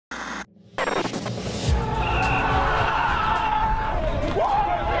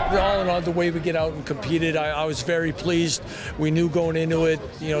on the way we get out and competed. I was very pleased. We knew going into it,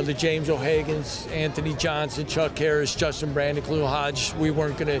 the James O'Hagans, Anthony Johnson, Chuck Harris, Justin Brandon, Khalil Hodge, we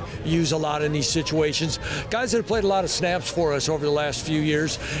weren't going to use a lot in these situations. Guys that have played a lot of snaps for us over the last few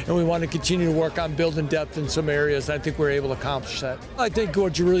years, and we want to continue to work on building depth in some areas. I think we're able to accomplish that. I think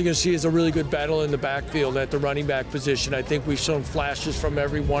what you're really going to see is a really good battle in the backfield at the running back position. I think we've shown flashes from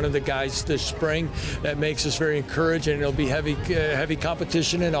every one of the guys this spring that makes us very encouraged, and it'll be heavy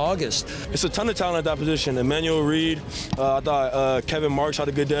competition in August. It's a ton of talent at that position. Emmanuel Reed, I thought Kevin Marks had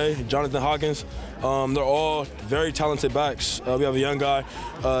a good day, Jonathan Hawkins. They're all very talented backs. We have a young guy,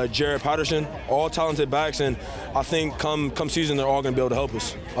 Jared Patterson, all talented backs, and I think come season they're all going to be able to help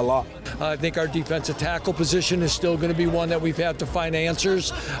us a lot. I think our defensive tackle position is still going to be one that we've had to find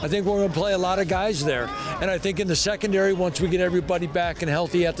answers. I think we're going to play a lot of guys there, and I think in the secondary, once we get everybody back and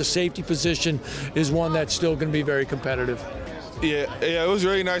healthy at the safety position, is one that's still going to be very competitive. Yeah, it was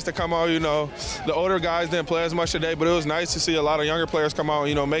really nice to come out. The older guys didn't play as much today, but it was nice to see a lot of younger players come out,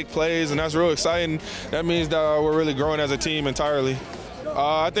 make plays, and that's real exciting. That means that we're really growing as a team entirely.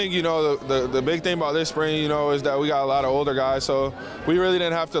 I think, the big thing about this spring, is that we got a lot of older guys, so we really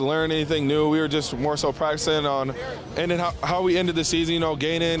didn't have to learn anything new. We were just more so practicing on ending how we ended the season,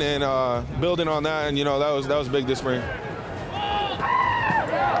 gaining and building on that, and, that was big this spring.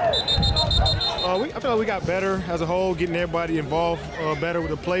 I feel like we got better as a whole, getting everybody involved better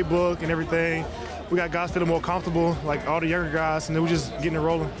with the playbook and everything. We got guys feeling more comfortable, like all the younger guys, and then we're just getting it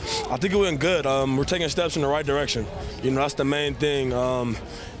rolling. I think it went good. We're taking steps in the right direction. That's the main thing.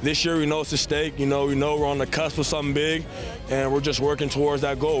 This year we know it's a stake. We know we're on the cusp of something big, and we're just working towards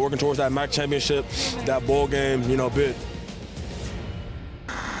that goal, working towards that MAC championship, that bowl game, bid.